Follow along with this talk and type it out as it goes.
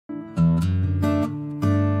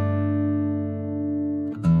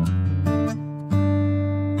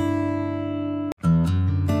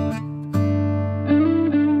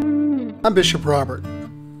I'm Bishop Robert.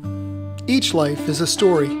 Each life is a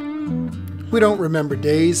story. We don't remember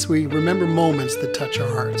days, we remember moments that touch our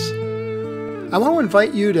hearts. I want to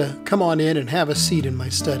invite you to come on in and have a seat in my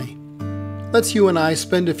study. Let's you and I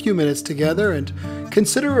spend a few minutes together and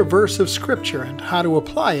consider a verse of Scripture and how to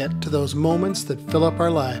apply it to those moments that fill up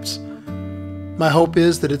our lives. My hope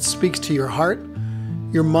is that it speaks to your heart,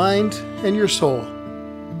 your mind, and your soul.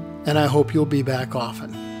 And I hope you'll be back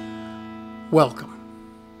often. Welcome.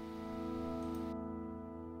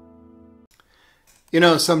 You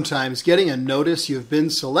know, sometimes getting a notice you've been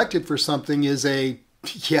selected for something is a,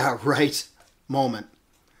 yeah, right moment.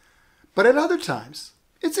 But at other times,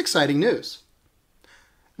 it's exciting news.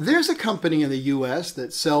 There's a company in the U.S.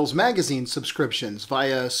 that sells magazine subscriptions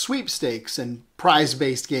via sweepstakes and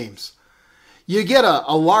prize-based games. You get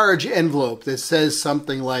a large envelope that says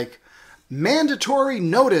something like, mandatory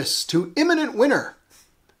notice to imminent winner,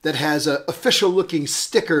 that has official-looking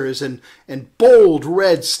stickers and bold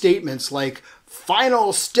red statements like,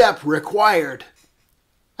 final step required.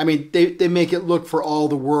 I mean, they make it look for all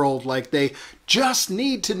the world like they just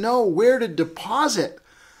need to know where to deposit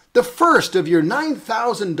the first of your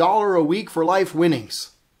 $9,000 a week for life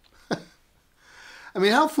winnings. I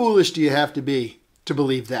mean, how foolish do you have to be to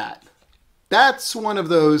believe that? That's one of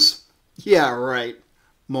those, yeah, right,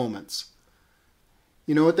 moments.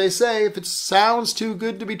 You know what they say, if it sounds too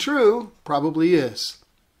good to be true, probably is.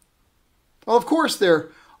 Well, of course, there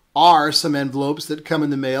are some envelopes that come in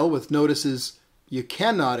the mail with notices you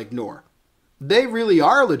cannot ignore. They really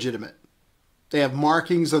are legitimate. They have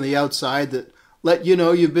markings on the outside that let you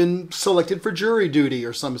know you've been selected for jury duty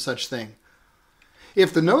or some such thing.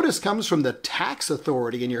 If the notice comes from the tax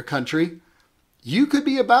authority in your country, you could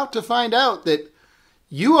be about to find out that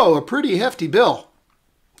you owe a pretty hefty bill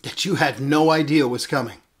that you had no idea was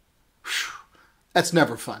coming. Whew, that's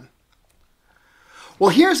never fun. Well,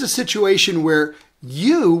 here's a situation where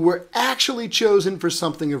you were actually chosen for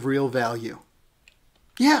something of real value.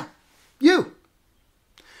 Yeah, you.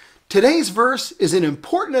 Today's verse is an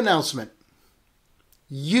important announcement.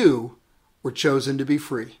 You were chosen to be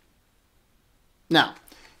free. Now,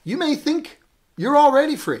 you may think you're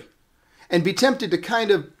already free and be tempted to kind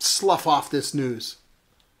of slough off this news.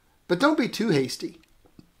 But don't be too hasty.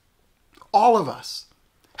 All of us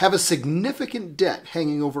have a significant debt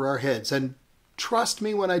hanging over our heads, and trust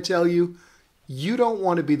me when I tell you, you don't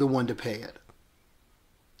want to be the one to pay it.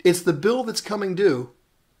 It's the bill that's coming due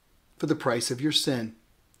for the price of your sin.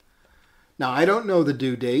 Now, I don't know the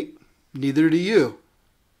due date, neither do you,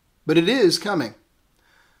 but it is coming.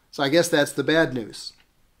 So I guess that's the bad news.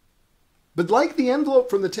 But like the envelope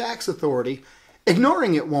from the tax authority,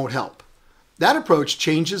 ignoring it won't help. That approach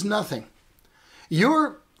changes nothing.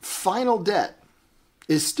 Your final debt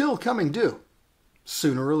is still coming due,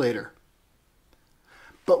 sooner or later.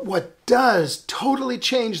 But what does totally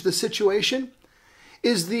change the situation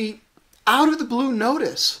is the out-of-the-blue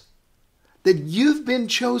notice that you've been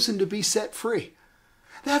chosen to be set free.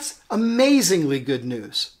 That's amazingly good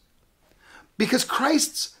news. Because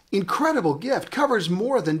Christ's incredible gift covers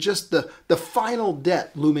more than just the final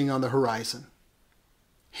debt looming on the horizon.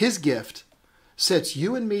 His gift sets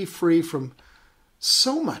you and me free from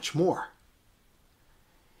so much more.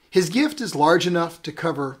 His gift is large enough to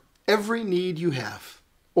cover every need you have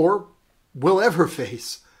or will ever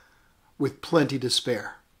face, with plenty to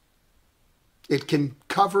spare. It can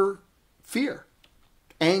cover fear,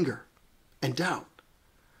 anger, and doubt.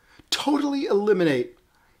 Totally eliminate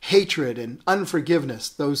hatred and unforgiveness,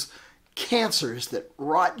 those cancers that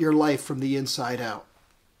rot your life from the inside out.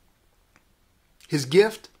 His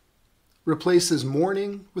gift replaces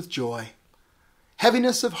mourning with joy,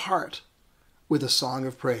 heaviness of heart with a song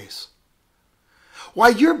of praise. Why,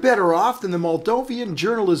 you're better off than the Moldovan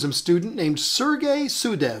journalism student named Sergei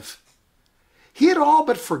Sudev. He had all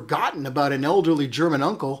but forgotten about an elderly German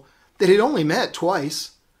uncle that he'd only met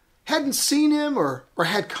twice, hadn't seen him or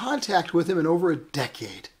had contact with him in over a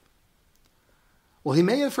decade. Well, he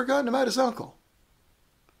may have forgotten about his uncle,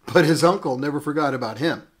 but his uncle never forgot about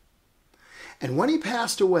him. And when he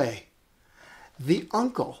passed away, the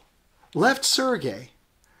uncle left Sergei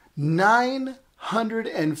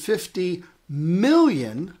 950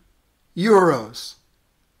 million euros.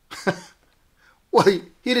 Well, he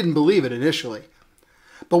didn't believe it initially.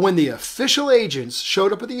 But when the official agents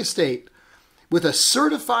showed up at the estate with a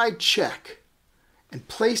certified check and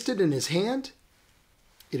placed it in his hand,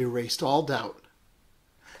 it erased all doubt.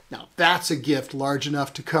 Now, that's a gift large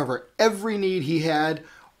enough to cover every need he had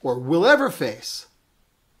or will ever face,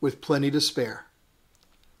 with plenty to spare.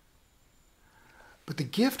 But the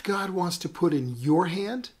gift God wants to put in your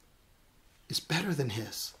hand is better than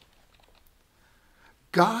his.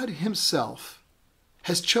 God himself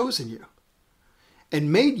has chosen you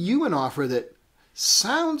and made you an offer that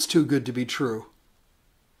sounds too good to be true,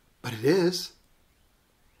 but it is.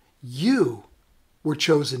 You were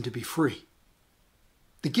chosen to be free.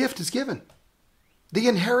 The gift is given. The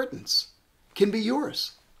inheritance can be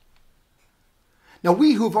yours. Now,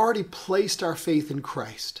 we who have already placed our faith in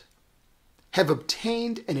Christ have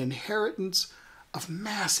obtained an inheritance of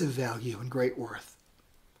massive value and great worth.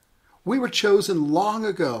 We were chosen long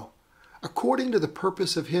ago according to the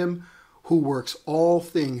purpose of him who works all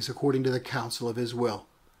things according to the counsel of his will,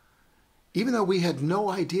 even though we had no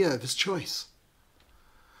idea of his choice.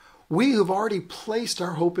 We who have already placed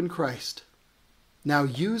our hope in Christ now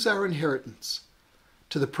use our inheritance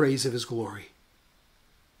to the praise of his glory.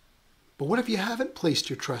 But what if you haven't placed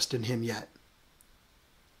your trust in him yet?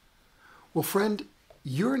 Well, friend,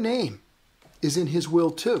 your name is in his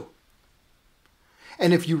will too.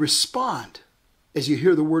 And if you respond as you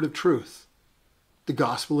hear the word of truth, the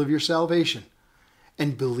gospel of your salvation,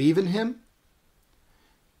 and believe in him,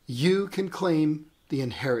 you can claim the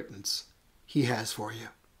inheritance he has for you.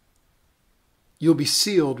 You'll be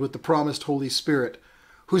sealed with the promised Holy Spirit,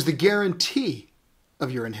 who's the guarantee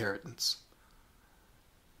of your inheritance.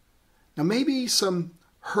 Now, maybe some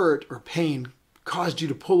hurt or pain caused you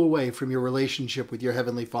to pull away from your relationship with your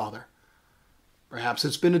Heavenly Father. Perhaps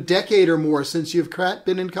it's been a decade or more since you've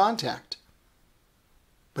been in contact.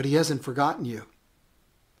 But he hasn't forgotten you.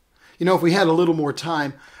 You know, if we had a little more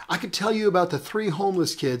time, I could tell you about the 3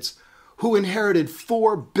 homeless kids who inherited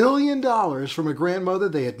 $4 billion from a grandmother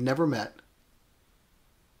they had never met.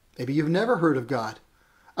 Maybe you've never heard of God,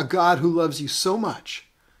 a God who loves you so much,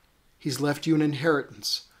 he's left you an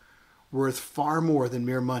inheritance worth far more than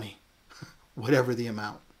mere money, whatever the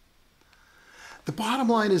amount. The bottom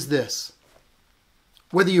line is this: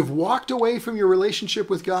 whether you've walked away from your relationship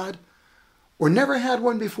with God or never had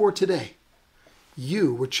one before today,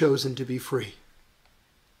 you were chosen to be free.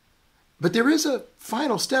 But there is a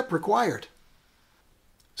final step required.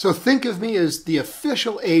 So think of me as the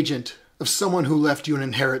official agent of someone who left you an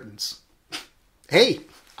inheritance. Hey,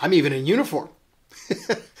 I'm even in uniform.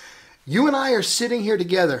 You and I are sitting here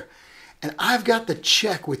together, and I've got the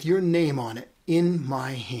check with your name on it in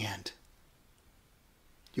my hand.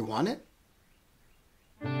 You want it?